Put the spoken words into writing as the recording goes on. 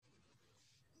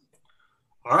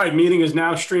All right, meeting is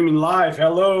now streaming live.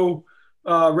 Hello,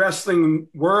 Wrestling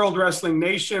World, Wrestling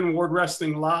Nation, World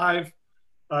Wrestling Live.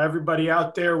 Everybody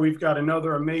out there, we've got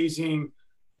another amazing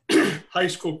high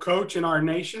school coach in our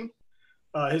nation.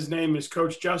 His name is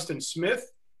Coach Justin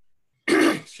Smith.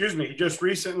 Excuse me. He just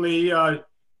recently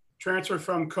transferred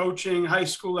from coaching high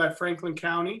school at Franklin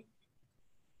County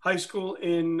High School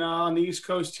on the East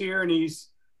Coast here, and he's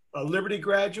a Liberty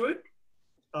graduate.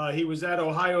 He was at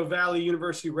Ohio Valley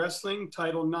University Wrestling,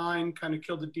 Title IX, kind of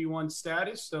killed the D1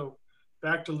 status. So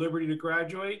back to Liberty to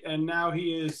graduate. And now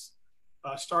he is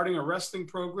starting a wrestling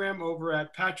program over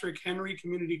at Patrick Henry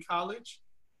Community College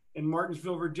in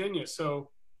Martinsville, Virginia. So,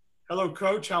 hello,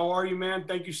 Coach. How are you, man?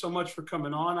 Thank you so much for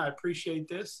coming on. I appreciate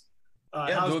this. Yeah,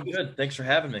 I'm How's doing this? good. Thanks for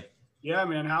having me. Yeah,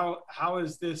 man. How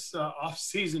has this off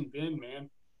season been, man?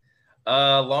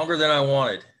 Longer than I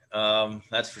wanted.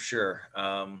 That's for sure.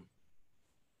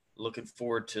 Looking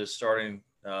forward to starting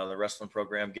the wrestling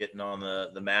program, getting on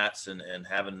the mats and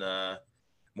having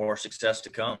more success to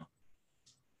come.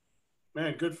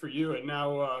 Man, good for you. And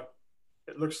now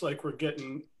it looks like we're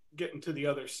getting to the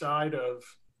other side of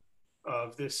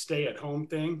this stay at home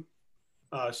thing.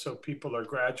 So people are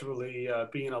gradually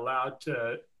being allowed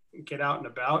to get out and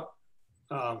about.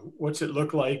 What's it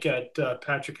look like at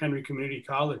Patrick Henry Community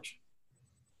College?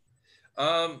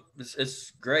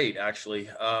 It's great actually.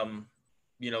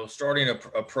 Starting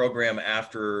a program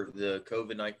after the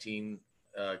COVID-19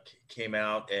 came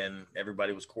out and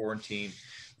everybody was quarantined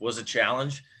was a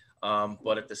challenge.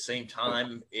 But at the same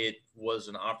time, it was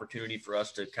an opportunity for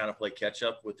us to kind of play catch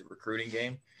up with the recruiting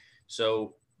game.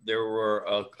 So there were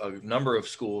a number of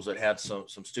schools that had some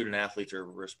student athletes or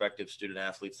respective student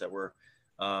athletes that were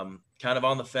kind of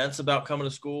on the fence about coming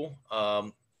to school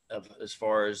as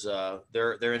far as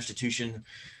their institution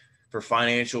for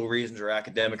financial reasons or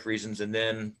academic reasons. And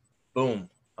then, boom,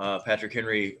 Patrick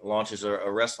Henry launches a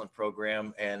wrestling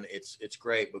program, and it's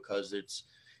great because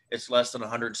it's less than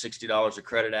 $160 a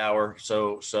credit hour.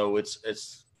 So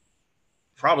it's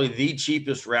probably the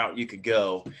cheapest route you could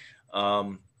go.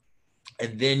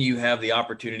 And then you have the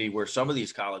opportunity where some of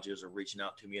these colleges are reaching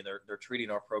out to me and they're treating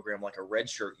our program like a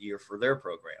redshirt year for their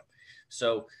program.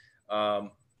 So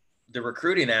the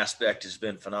recruiting aspect has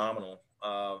been phenomenal.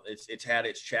 It's had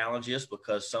its challenges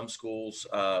because some schools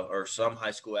or some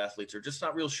high school athletes are just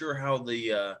not real sure how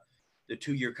the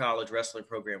 2-year college wrestling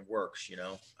program works,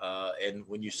 and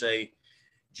when you say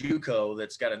JUCO,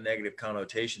 that's got a negative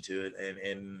connotation to it.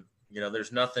 And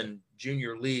there's nothing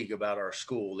junior league about our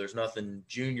school. There's nothing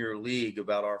junior league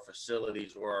about our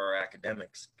facilities or our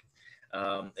academics.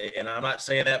 And I'm not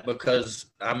saying that because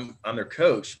I'm their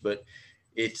coach, but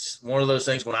it's one of those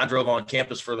things. When I drove on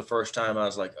campus for the first time, I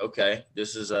was like, okay,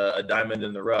 this is a diamond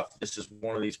in the rough. This is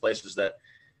one of these places that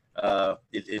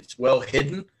it's well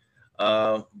hidden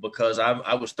because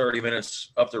I was 30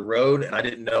 minutes up the road and I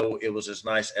didn't know it was as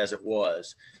nice as it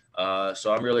was.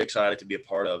 So I'm really excited to be a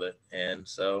part of it. And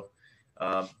so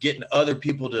getting other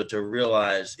people to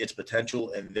realize its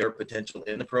potential and their potential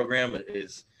in the program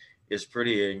is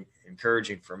pretty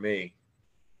encouraging for me.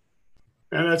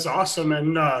 And that's awesome.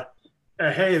 And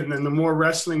hey, and then the more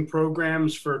wrestling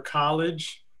programs for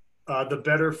college, the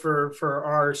better for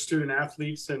our student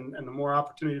athletes, and the more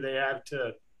opportunity they have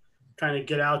to kind of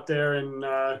get out there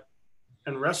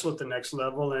and wrestle at the next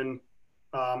level. And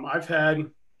um, I've had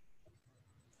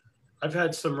I've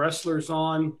had some wrestlers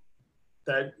on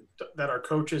that that are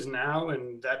coaches now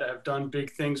and that have done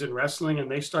big things in wrestling, and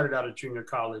they started out at junior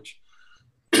college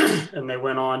and they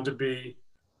went on to be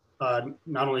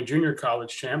not only junior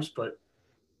college champs but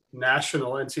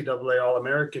national NCAA All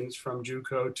Americans from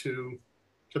JUCO to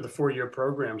the 4-year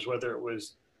programs, whether it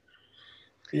was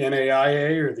the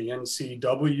NAIA or the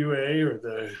NCWA or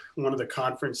the one of the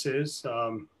conferences. It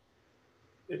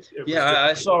was Yeah, just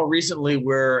I saw recently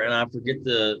where, and I forget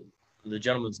the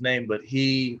gentleman's name, but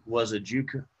he was a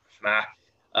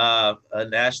a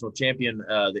national champion,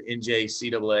 the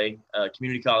NJCAA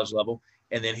community college level,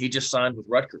 and then he just signed with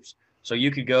Rutgers. So you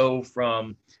could go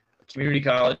from community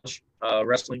college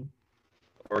wrestling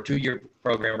or a 2-year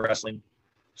program wrestling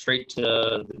straight to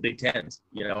the Big Tens,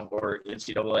 or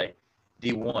NCAA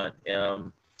D1.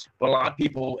 But a lot of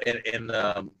people and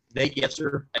Nate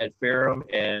Yetzer at Ferrum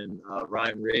and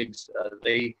Ryan Riggs,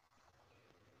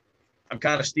 I'm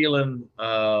kind of stealing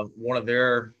one of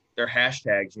their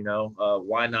hashtags,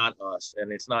 why not us?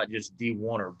 And it's not just D1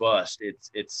 or bust.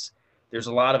 It's there's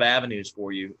a lot of avenues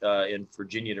for you in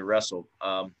Virginia to wrestle.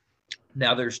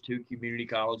 Now there's 2 community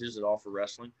colleges that offer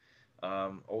wrestling.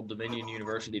 Old Dominion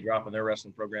University dropping their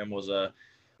wrestling program was a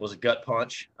gut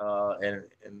punch, and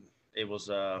it was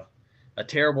a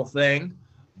terrible thing.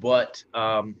 But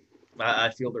I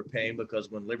feel their pain because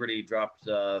when Liberty dropped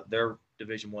their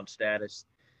Division I status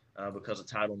because of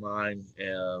Title IX,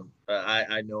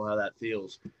 I know how that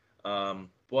feels.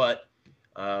 But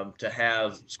to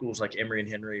have schools like Emory and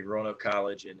Henry, Roanoke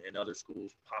College, and other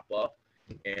schools pop up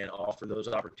and offer those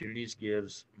opportunities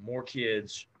gives more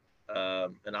kids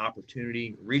an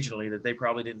opportunity regionally that they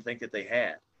probably didn't think that they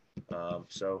had.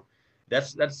 So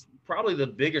that's probably the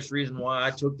biggest reason why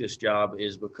I took this job,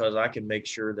 is because I can make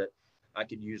sure that I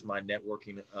can use my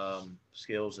networking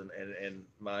skills and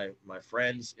my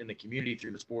friends in the community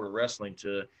through the sport of wrestling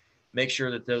to make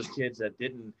sure that those kids that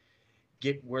didn't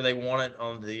get where they wanted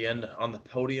on the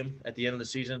podium at the end of the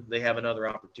season, they have another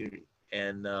opportunity.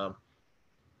 And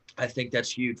I think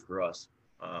that's huge for us.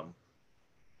 And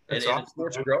Awesome,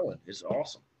 sports man. growing is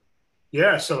awesome.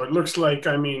 Yeah. So it looks like,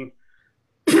 I mean,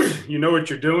 you know what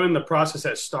you're doing. The process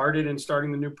has started in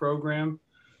starting the new program.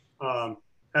 Um,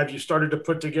 have you started to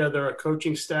put together a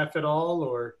coaching staff at all,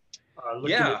 or looking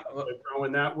Yeah. at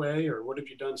growing that way, or what have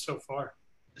you done so far?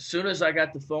 As soon as I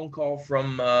got the phone call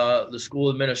from the school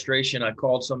administration, I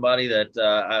called somebody that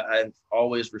I've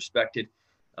always respected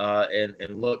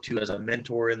and looked to as a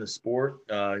mentor in the sport.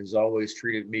 He's always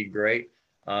treated me great.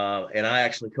 And I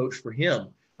actually coached for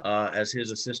him as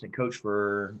his assistant coach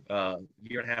for a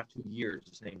year and a half, 2 years.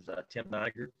 His name's Tim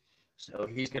Niger. So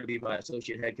he's going to be my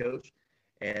associate head coach.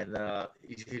 And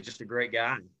he's just a great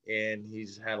guy. And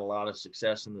he's had a lot of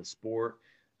success in the sport.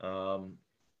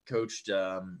 Coached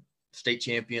state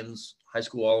champions, high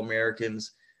school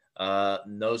All-Americans,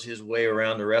 knows his way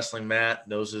around the wrestling mat,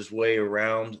 knows his way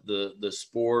around the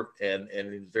sport, and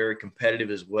he's very competitive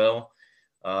as well.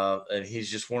 And he's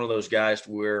just one of those guys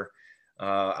where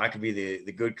I could be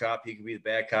the good cop, he could be the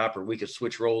bad cop, or we could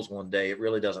switch roles one day. It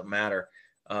really doesn't matter.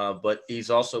 But he's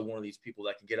also one of these people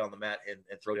that can get on the mat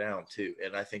and throw down too.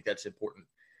 And I think that's important.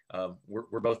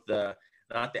 We're both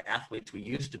not the athletes we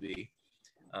used to be,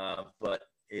 but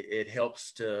it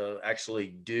helps to actually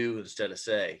do instead of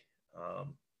say,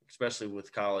 especially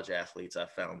with college athletes. I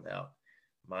found out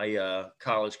my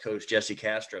college coach, Jesse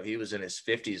Castro, he was in his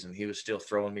 50s and he was still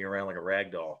throwing me around like a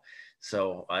rag doll.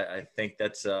 So I think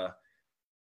that's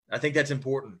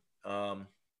important.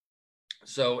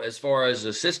 So as far as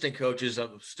assistant coaches,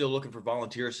 I'm still looking for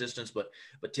volunteer assistants, but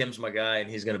Tim's my guy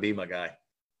and he's going to be my guy.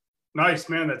 Nice,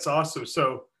 man. That's awesome.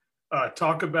 So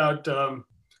talk about,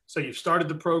 so you've started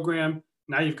the program.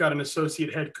 Now you've got an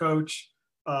associate head coach.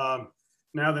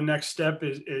 Now the next step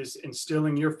is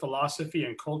instilling your philosophy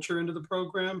and culture into the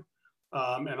program,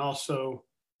 and also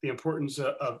the importance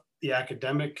of the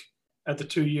academic at the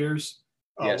 2 years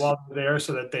Yes. while they're there,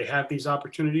 so that they have these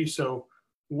opportunities. So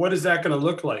what is that going to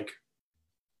look like?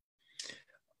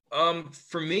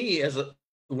 For me,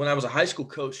 when I was a high school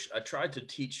coach, I tried to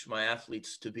teach my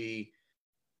athletes to be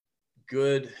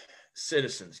good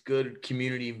citizens, good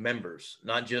community members,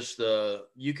 not just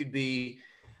you could be,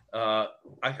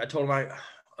 I told them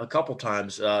a couple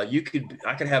times, I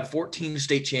could have 14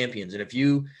 state champions. And if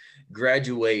you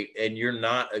graduate and you're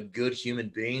not a good human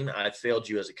being, I failed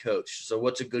you as a coach. So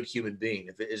what's a good human being?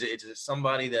 Is it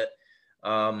somebody that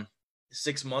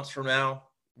 6 months from now,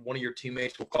 one of your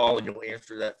teammates will call and you'll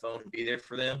answer that phone and be there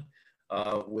for them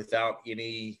without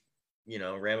any,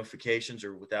 ramifications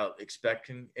or without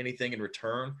expecting anything in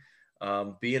return?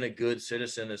 Being a good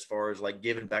citizen as far as like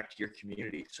giving back to your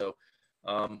community. So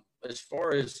as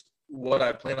far as what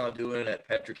I plan on doing at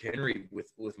Patrick Henry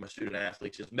with my student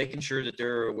athletes is making sure that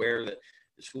they're aware that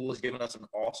the school has given us an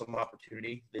awesome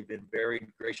opportunity. They've been very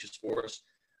gracious for us,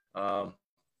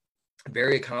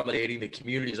 very accommodating. The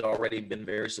community has already been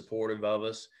very supportive of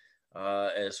us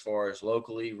as far as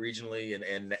locally, regionally,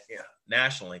 and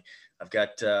nationally. I've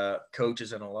got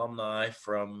coaches and alumni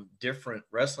from different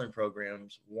wrestling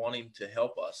programs wanting to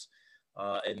help us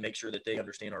and make sure that they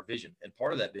understand our vision. And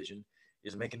part of that vision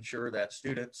is making sure that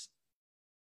students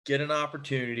get an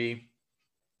opportunity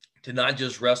to not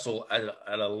just wrestle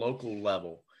at a local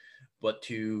level, but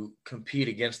to compete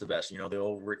against the best. The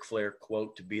old Ric Flair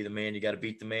quote, to be the man, you got to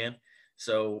beat the man.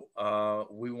 So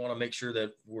we want to make sure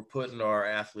that we're putting our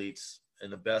athletes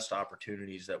in the best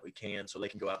opportunities that we can so they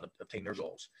can go out and obtain their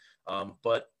goals.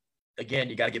 But again,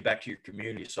 you got to get back to your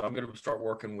community. So I'm going to start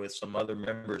working with some other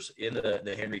members in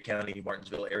the Henry County,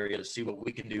 Martinsville area to see what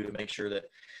we can do to make sure that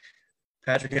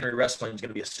Patrick Henry Wrestling is going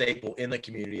to be a staple in the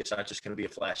community. It's not just going to be a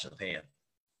flash in the pan.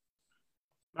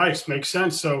 Nice. Makes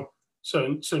sense. So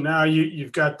now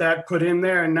you've got that put in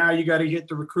there, and now you got to hit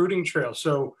the recruiting trail.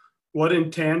 So what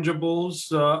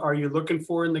intangibles are you looking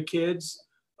for in the kids?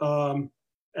 And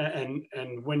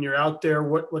when you're out there,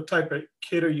 what type of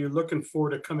kid are you looking for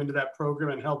to come into that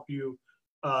program and help you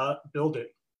build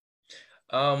it?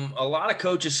 A lot of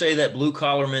coaches say that blue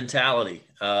collar mentality.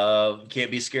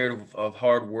 Can't be scared of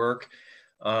hard work.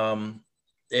 And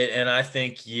I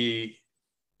think the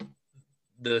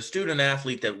student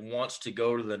athlete that wants to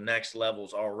go to the next level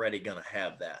is already going to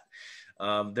have that.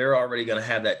 They're already going to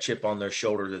have that chip on their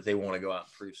shoulder that they want to go out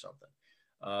and prove something.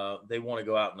 They want to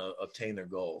go out and obtain their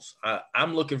goals.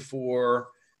 I'm looking for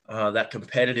that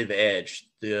competitive edge,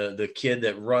 the kid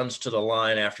that runs to the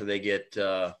line after they get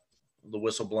the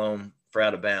whistle blown for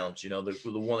out of bounds. The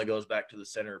one that goes back to the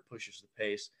center, pushes the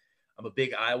pace. I'm a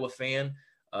big Iowa fan,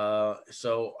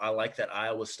 so I like that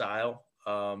Iowa style.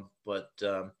 But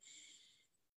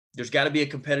there's got to be a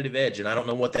competitive edge, and I don't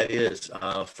know what that is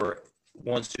for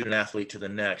one student athlete to the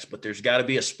next, but there's got to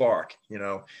be a spark,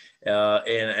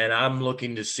 and I'm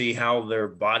looking to see how their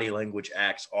body language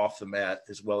acts off the mat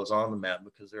as well as on the mat,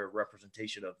 because they're a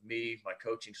representation of me, my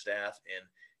coaching staff,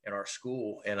 and our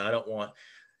school. And I don't want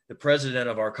the president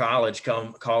of our college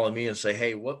calling me and say,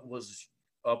 hey, what was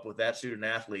up with that student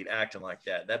athlete acting like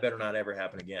that? That better not ever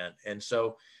happen again. And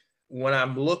so when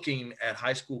I'm looking at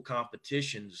high school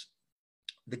competitions,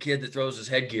 the kid that throws his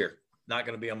headgear, not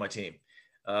going to be on my team.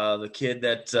 The kid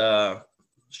that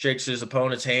shakes his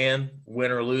opponent's hand,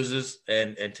 win or loses,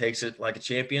 and takes it like a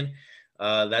champion,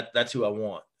 that's who I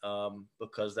want,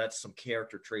 because that's some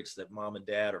character traits that mom and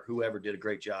dad or whoever did a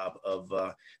great job of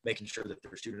making sure that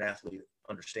their student athlete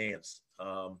understands.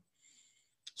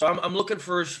 So I'm looking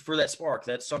for that spark.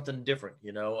 That's something different.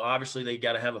 Obviously they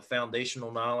got to have a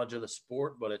foundational knowledge of the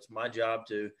sport, but it's my job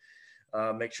to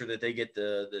make sure that they get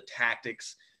the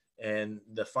tactics and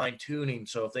the fine tuning.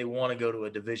 So if they want to go to a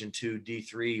Division II,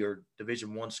 D3 or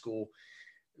Division I school,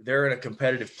 they're in a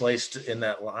competitive place in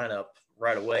that lineup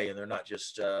right away. And they're not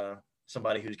just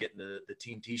somebody who's getting the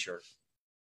team t-shirt.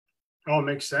 Oh, it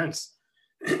makes sense.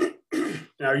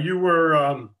 Now you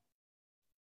were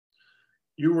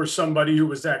somebody who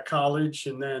was at college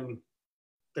and then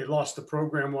they lost the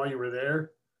program while you were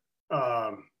there.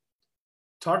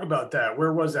 Talk about that.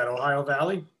 Where was that? Ohio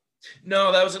Valley?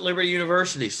 No, that was at Liberty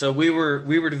University. So we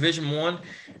were Division I,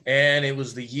 and it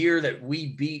was the year that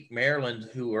we beat Maryland,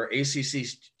 who were ACC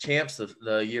champs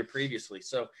the year previously.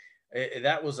 So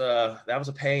that was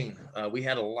a pain. We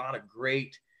had a lot of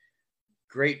great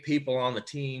people on the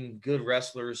team, good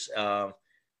wrestlers,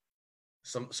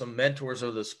 some mentors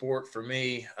of the sport for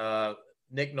me.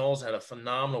 Nick Knowles had a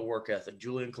phenomenal work ethic.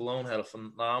 Julian Colon had a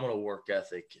phenomenal work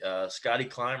ethic. Scotty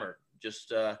Clymer,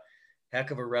 just heck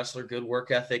of a wrestler, good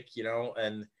work ethic,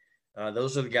 and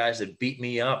those are the guys that beat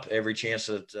me up every chance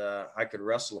that I could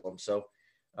wrestle them. So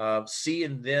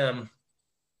seeing them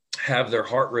have their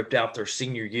heart ripped out their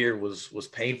senior year was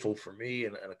painful for me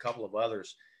and a couple of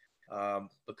others,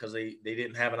 because they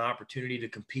didn't have an opportunity to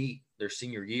compete their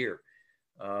senior year.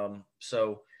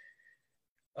 So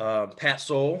Pat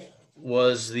Soule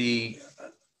was the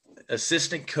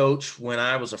assistant coach when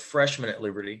I was a freshman at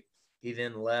Liberty. He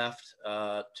then left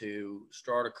to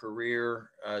start a career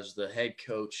as the head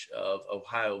coach of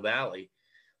Ohio Valley.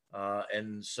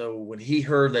 And so when he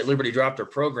heard that Liberty dropped their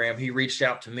program, he reached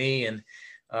out to me, and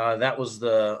that was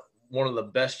one of the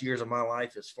best years of my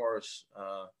life as far as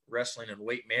wrestling and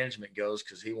weight management goes,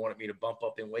 because he wanted me to bump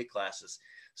up in weight classes.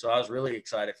 So I was really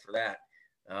excited for that.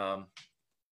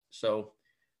 So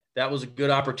that was a good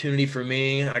opportunity for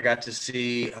me. I got to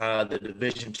see the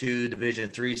Division II, Division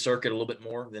III circuit a little bit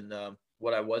more than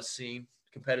what I was seeing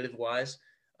competitive wise.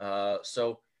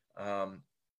 So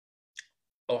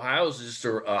Ohio is just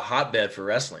a hotbed for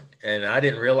wrestling, and I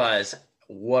didn't realize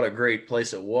what a great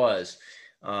place it was.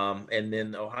 And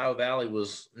then Ohio Valley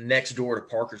was next door to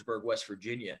Parkersburg, West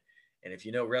Virginia. And if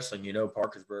you know wrestling,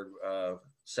 Parkersburg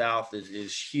South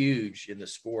is huge in the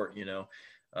sport.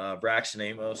 Braxton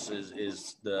Amos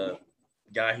is the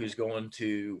guy who's going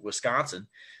to Wisconsin.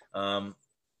 And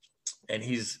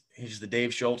he's the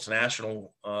Dave Schultz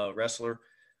National Wrestler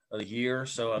of the Year.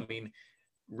 So, I mean,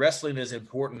 wrestling is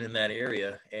important in that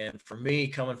area. And for me,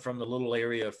 coming from the little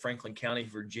area of Franklin County,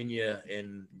 Virginia,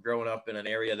 and growing up in an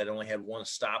area that only had one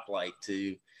stoplight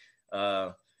to,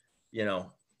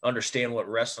 understand what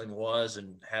wrestling was,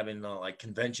 and having like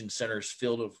convention centers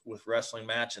filled with wrestling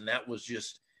match. And that was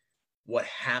just what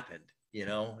happened,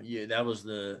 that was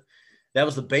the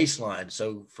baseline.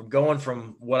 So from going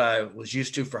from what I was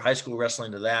used to for high school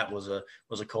wrestling to that was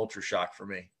a culture shock for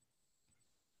me.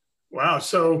 Wow.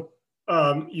 So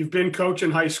you've been coaching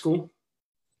high school.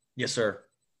 Yes, sir.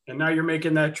 And now you're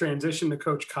making that transition to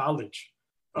coach college.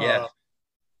 Yeah.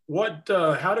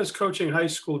 How does coaching high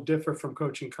school differ from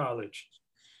coaching college?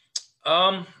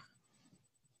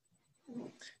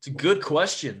 It's a good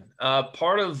question.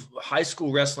 Part of high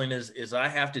school wrestling is I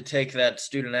have to take that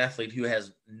student athlete who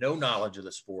has no knowledge of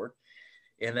the sport,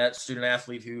 and that student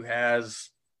athlete who has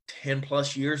 10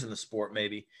 plus years in the sport,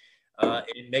 maybe,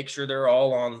 and make sure they're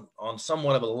all on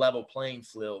somewhat of a level playing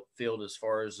field as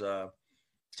far as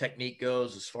technique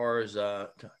goes, as far as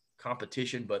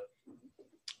competition. But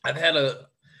I've had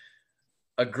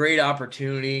a great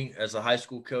opportunity as a high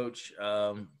school coach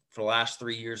for the last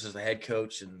 3 years as a head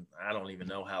coach, and I don't even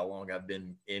know how long I've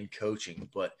been in coaching,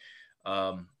 but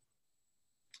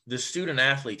the student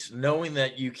athletes, knowing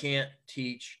that you can't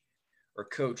teach or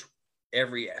coach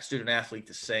every student athlete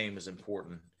the same is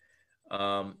important.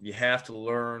 You have to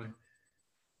learn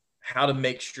how to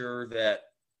make sure that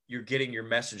you're getting your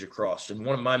message across. And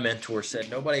one of my mentors said,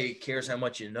 nobody cares how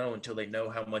much you know until they know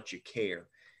how much you care.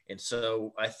 And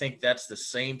so I think that's the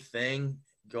same thing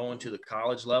going to the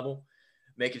college level,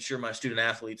 making sure my student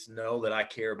athletes know that I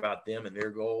care about them and their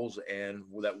goals and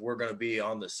that we're going to be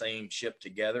on the same ship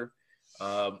together.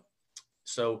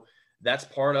 So that's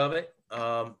part of it.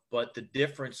 But the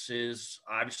difference is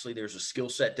obviously there's a skill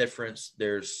set difference.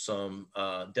 There's some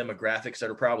demographics that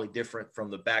are probably different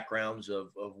from the backgrounds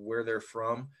of where they're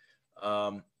from.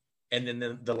 And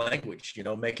then the language,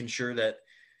 making sure that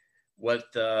what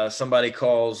somebody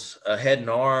calls a head and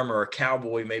arm or a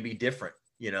cowboy may be different,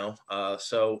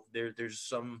 so there's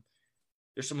some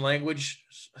language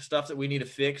stuff that we need to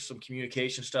fix, some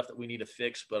communication stuff that we need to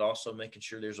fix, but also making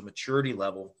sure there's a maturity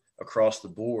level across the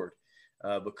board.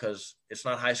 Because it's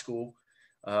not high school.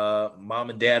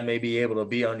 Mom and dad may be able to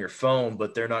be on your phone,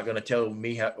 but they're not going to tell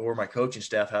me or my coaching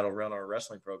staff how to run our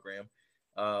wrestling program.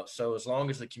 So as long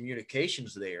as the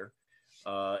communication's there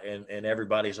and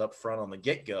everybody's up front on the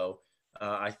get-go,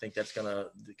 I think that's gonna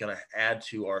add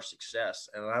to our success.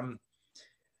 And I'm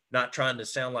not trying to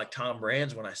sound like Tom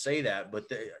Brands when I say that, but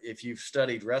if you've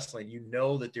studied wrestling, you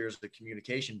know that there's the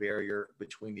communication barrier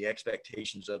between the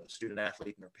expectations of the student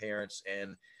athlete and their parents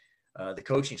and the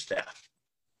coaching staff.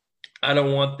 I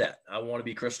don't want that. I want to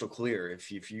be crystal clear.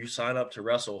 If you sign up to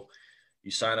wrestle,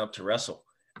 you sign up to wrestle.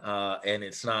 And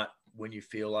it's not when you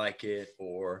feel like it,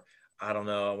 or I don't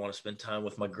know, I want to spend time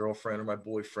with my girlfriend or my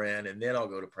boyfriend and then I'll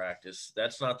go to practice.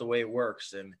 That's not the way it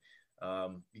works. And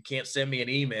you can't send me an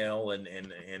email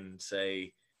and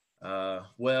say,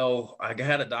 well, I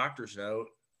had a doctor's note.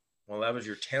 Well, that was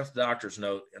your 10th doctor's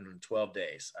note in 12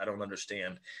 days. I don't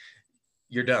understand.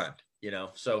 You're done.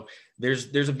 So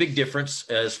there's a big difference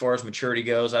as far as maturity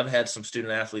goes. I've had some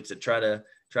student athletes that try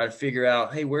to figure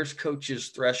out, hey, where's coach's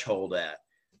threshold at?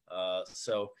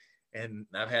 And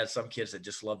I've had some kids that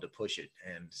just love to push it.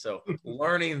 And so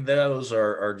learning those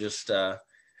are just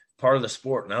part of the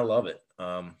sport, and I love it.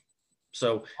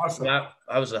 So awesome. When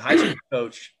I was a high school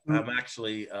coach, I'm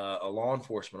actually a law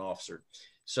enforcement officer.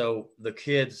 So the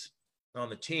kids on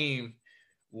the team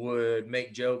would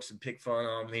make jokes and pick fun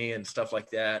on me and stuff like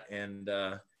that. And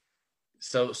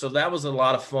so that was a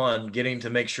lot of fun, getting to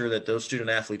make sure that those student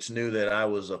athletes knew that I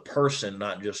was a person,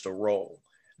 not just a role,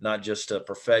 not just a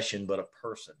profession, but a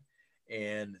person.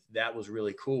 And that was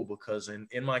really cool because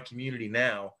in my community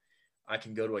now, I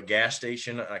can go to a gas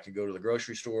station, I could go to the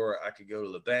grocery store, I could go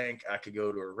to the bank, I could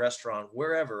go to a restaurant,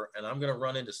 wherever, and I'm going to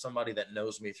run into somebody that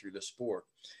knows me through the sport.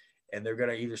 And they're going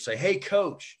to either say, hey,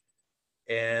 coach,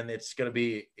 and it's going to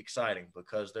be exciting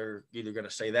because they're either going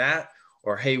to say that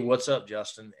or, hey, what's up,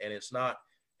 Justin? And it's not,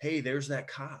 hey, there's that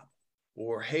cop,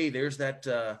 or, hey, there's that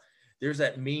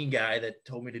mean guy that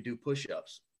told me to do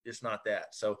push-ups. It's not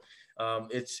that. So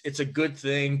it's a good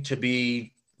thing to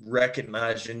be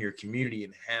recognized in your community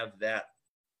and have that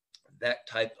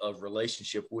type of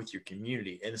relationship with your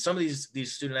community. And some of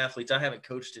these student athletes I haven't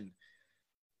coached in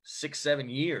 6-7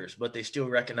 years, but they still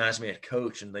recognize me as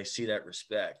coach and they see that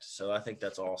respect. So I think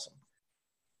that's awesome.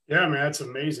 Yeah, man, that's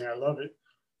amazing. I love it.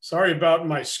 Sorry about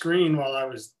my screen while I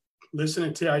was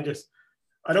listening to you.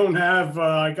 I don't have,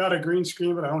 I got a green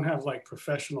screen, but I don't have like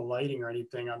professional lighting or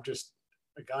anything. I'm just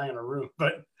a guy in a room,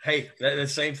 but hey, the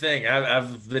same thing.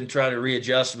 I've been trying to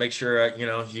readjust, make sure,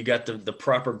 you got the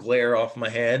proper glare off my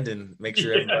head and make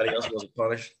sure everybody else wasn't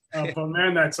punished. But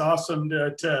man, that's awesome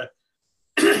to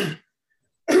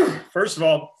first of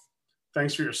all,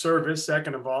 thanks for your service.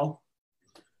 Second of all,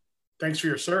 thanks for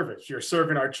your service. You're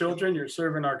serving our children. You're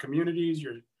serving our communities.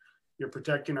 You're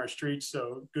protecting our streets.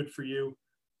 So good for you.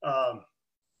 All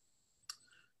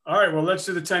right. Well, let's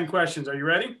do the 10 questions. Are you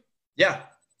ready? Yeah.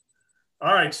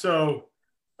 All right. So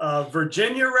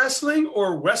Virginia wrestling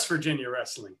or West Virginia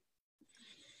wrestling?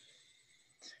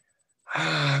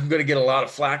 I'm going to get a lot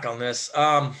of flack on this.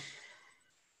 I'm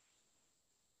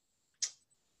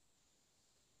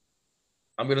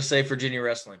going to say Virginia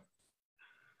wrestling.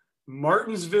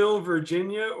 Martinsville,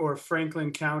 Virginia, or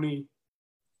Franklin County,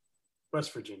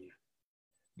 West Virginia?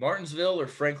 Martinsville or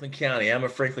Franklin County? I'm a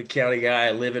Franklin County guy.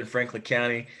 I live in Franklin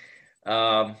County.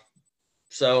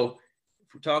 So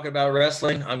if we're talking about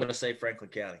wrestling, I'm going to say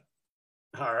Franklin County.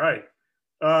 All right.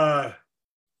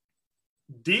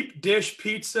 Deep dish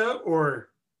pizza or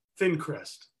thin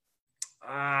crust?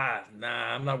 Nah,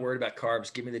 I'm not worried about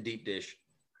carbs. Give me the deep dish.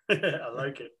 I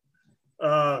like it.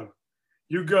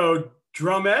 You go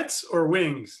drumettes or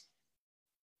wings?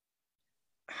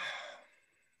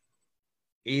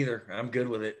 Either. I'm good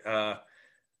with it.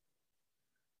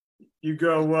 You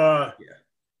go, Yeah.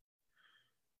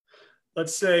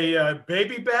 Let's say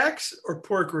baby backs or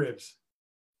pork ribs?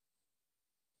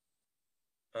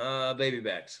 Baby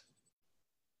backs.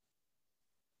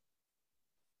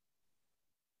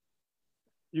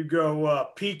 You go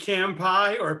pecan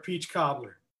pie or peach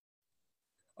cobbler?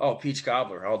 Oh, peach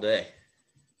cobbler all day.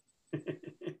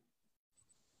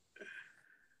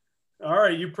 All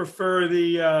right. You prefer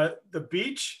the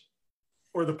beach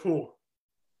or the pool?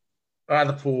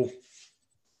 The pool.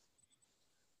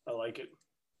 I like it.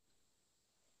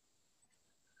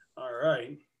 All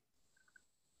right.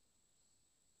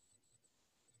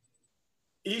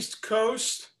 East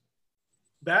Coast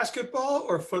basketball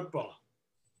or football?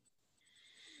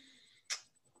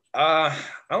 I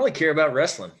only care about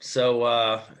wrestling,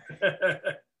 so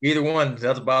either one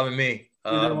doesn't bother me.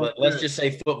 But let's just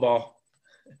say football.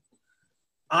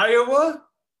 Iowa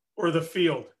or the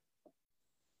field?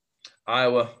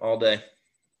 Iowa all day.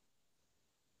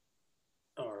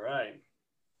 All right.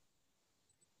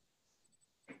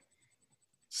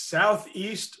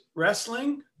 Southeast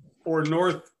wrestling or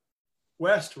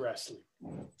Northwest wrestling?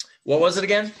 What was it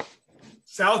again?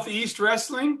 Southeast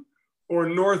wrestling or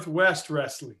Northwest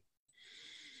wrestling?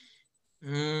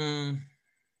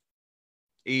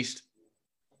 East.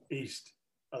 East.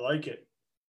 I like it.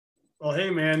 Well, hey,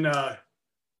 man,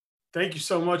 thank you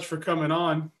so much for coming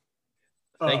on.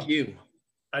 Thank you.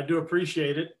 I do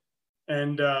appreciate it.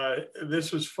 And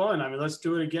this was fun. I mean, let's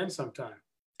do it again sometime.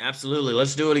 Absolutely.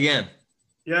 Let's do it again.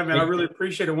 Yeah, man, I really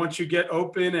appreciate it. Once you get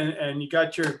open and you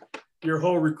got your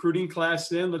whole recruiting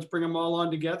class in, let's bring them all on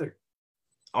together.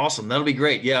 Awesome. That'll be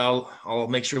great. Yeah, I'll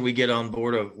make sure we get on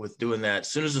board with doing that.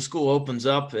 As soon as the school opens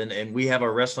up and we have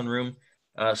our wrestling room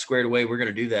squared away, we're going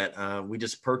to do that. We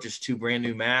just purchased 2 brand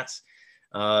new mats.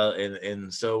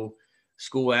 And so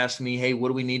school asked me, hey, what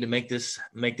do we need to make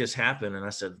this happen? And I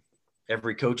said,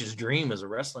 every coach's dream is a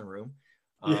wrestling room.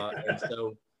 And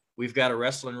so we've got a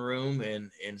wrestling room.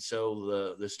 And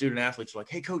so the student athletes are like,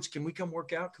 hey, coach, can we come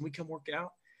work out? Can we come work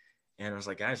out? And I was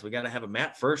like, guys, we got to have a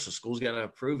mat first. The school's got to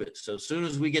approve it. So as soon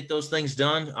as we get those things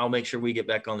done, I'll make sure we get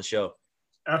back on the show.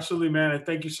 Absolutely, man. And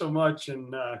thank you so much.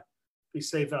 And be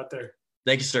safe out there.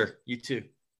 Thank you, sir. You too.